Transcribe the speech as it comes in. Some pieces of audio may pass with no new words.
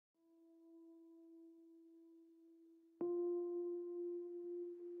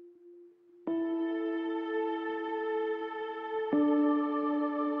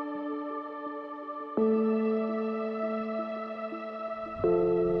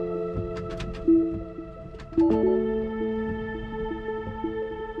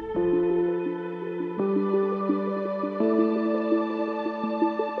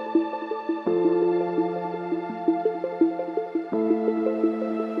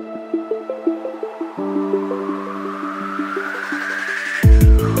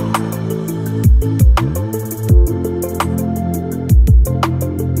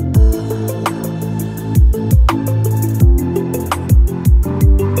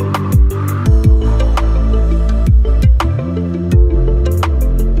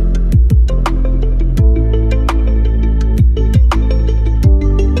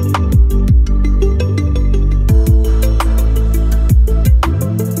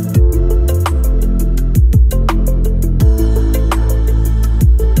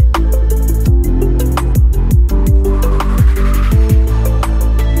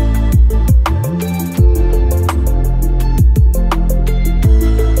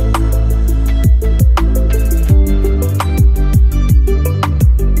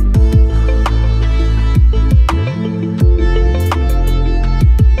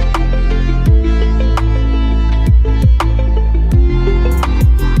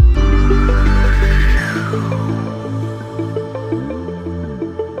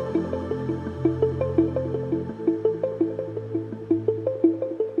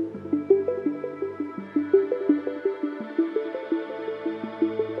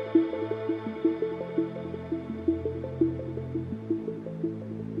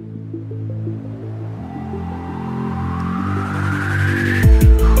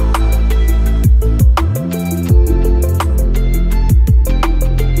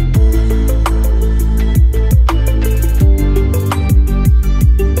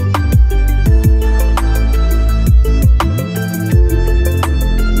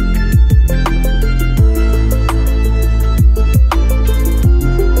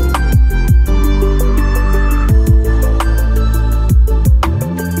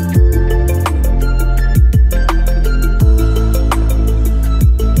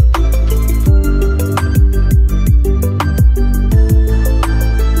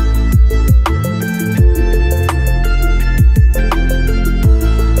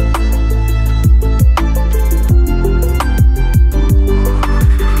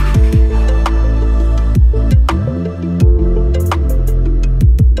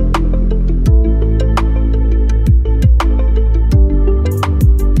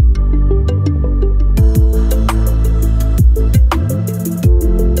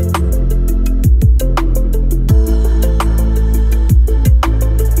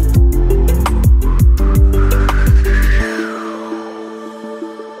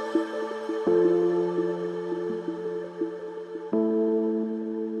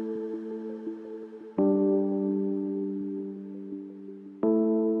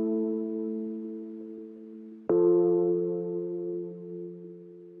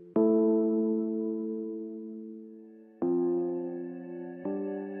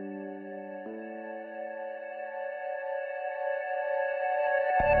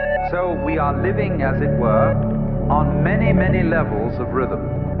So we are living, as it were, on many, many levels of rhythm.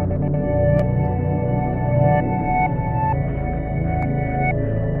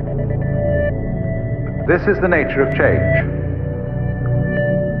 This is the nature of change.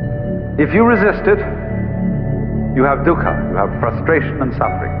 If you resist it, you have dukkha, you have frustration and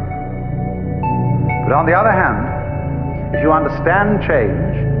suffering. But on the other hand, if you understand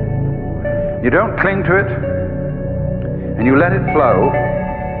change, you don't cling to it, and you let it flow,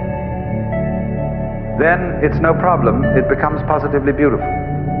 then it's no problem. It becomes positively beautiful,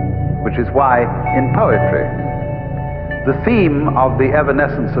 which is why in poetry, the theme of the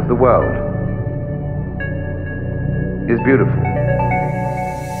evanescence of the world is beautiful.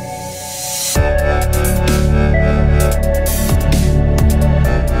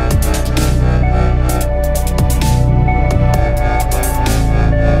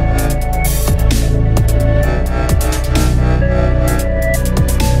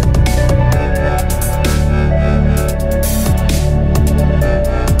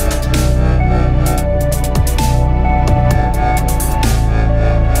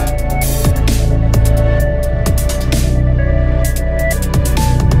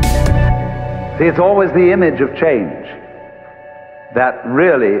 See, it's always the image of change that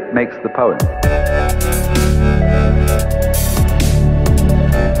really makes the poem.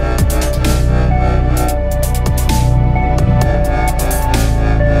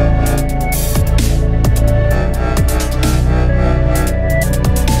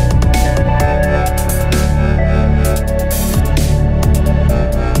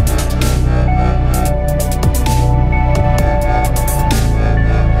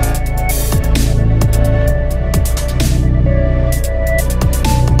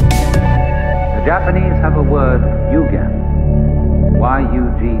 Japanese have a word, yugen,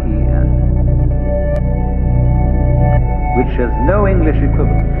 Y-U-G-E-N, which has no English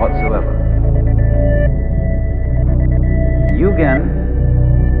equivalent whatsoever. Yugen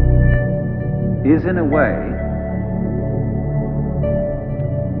is, in a way,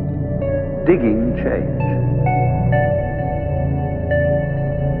 digging change.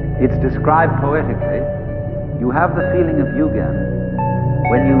 It's described poetically. You have the feeling of yugen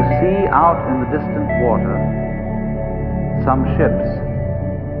when you see out in the distant water some ships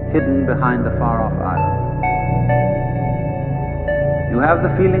hidden behind a far-off island. You have the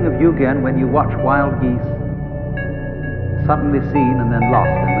feeling of yugen when you watch wild geese suddenly seen and then lost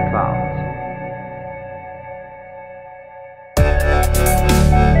in the clouds.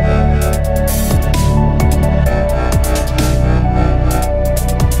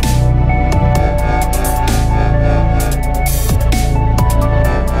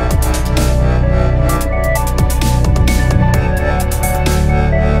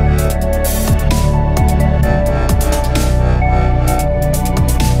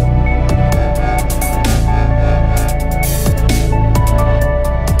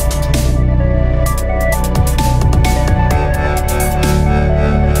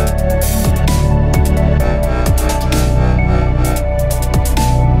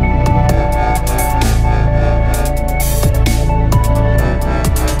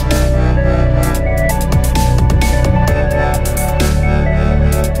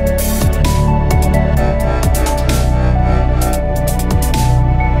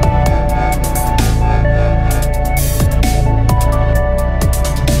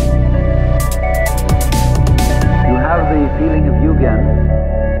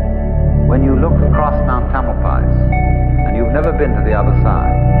 When you look across Mount Tamalpais, and you've never been to the other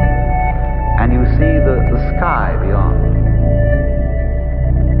side, and you see the sky beyond,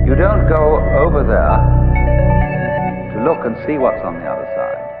 you don't go over there to look and see what's on the other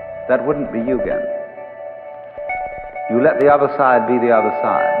side. That wouldn't be yugen. You let the other side be the other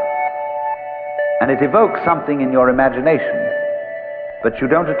side. And it evokes something in your imagination, but you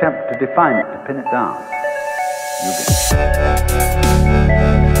don't attempt to define it, to pin it down. Yugen.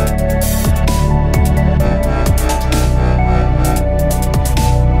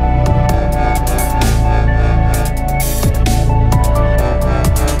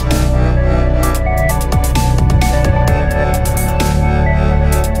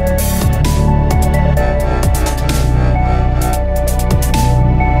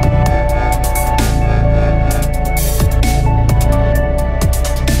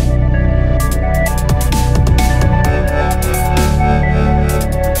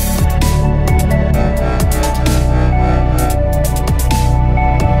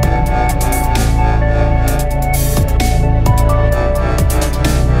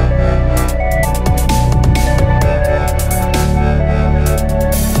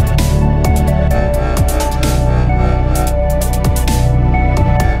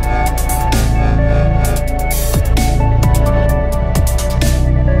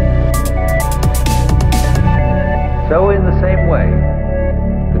 So in the same way,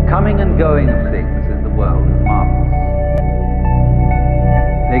 the coming and going of things in the world is marvelous.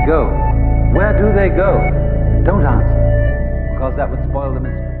 They go. Where do they go? Don't answer, because that would spoil the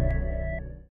mystery.